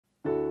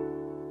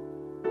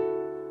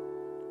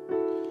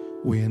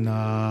When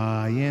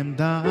I am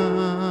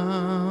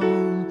down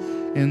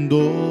and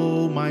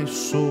oh my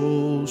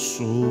soul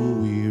so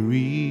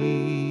weary,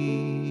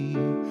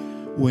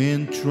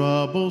 when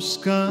troubles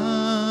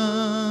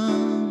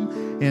come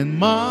and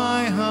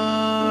my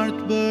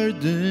heart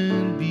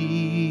burdened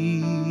be,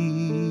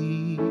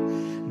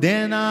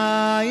 then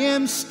I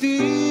am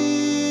still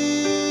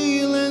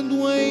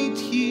and wait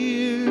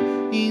here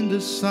in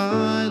the silence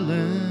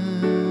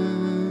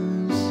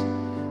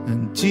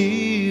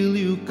until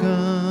you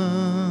come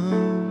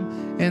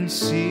and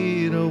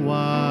sit a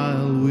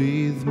while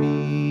with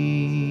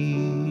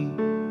me.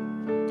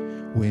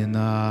 When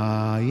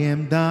I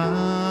am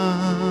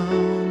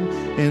down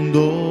and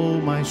oh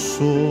my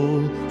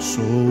soul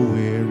so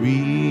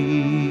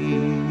weary,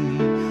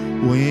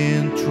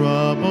 when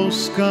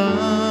troubles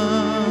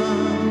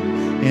come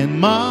and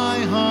my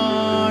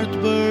heart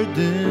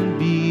burdened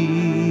be,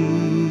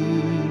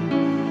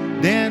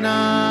 then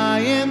I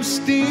am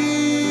still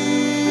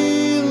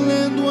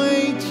and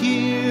wait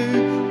here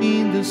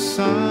in the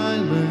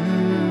silence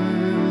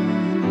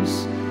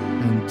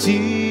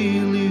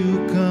until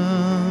you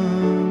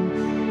come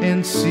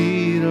and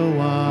sit a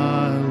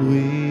while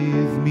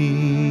with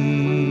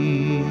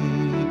me.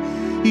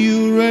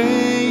 You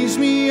raise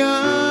me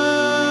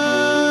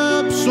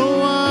up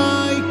so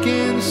I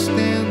can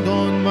stand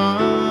on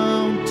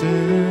mountains.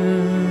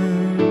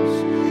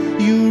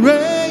 You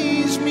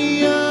raise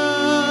me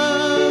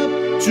up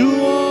to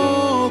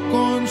walk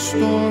on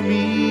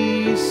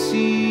stormy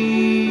seas.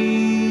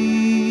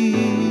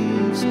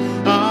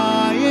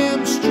 I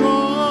am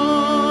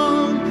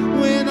strong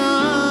when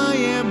I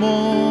am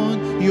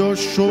on your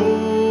shoulders.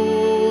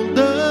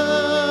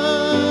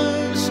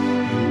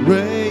 You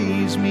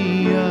raise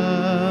me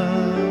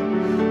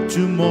up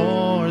to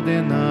more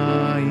than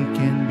I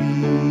can be.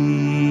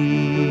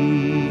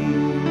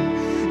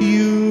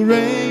 You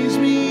raise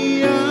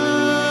me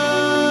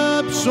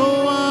up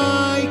so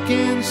I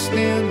can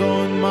stand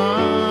on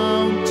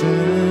mountains.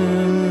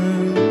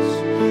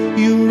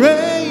 You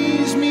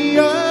raise me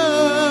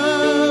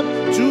up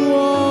to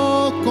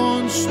walk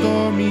on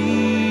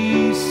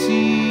stormy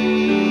seas.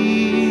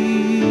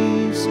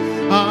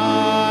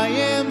 I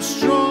am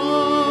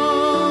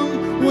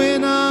strong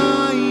when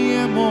I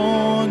am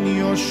on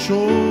your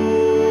shoulders.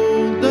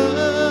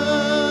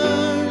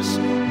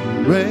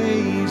 You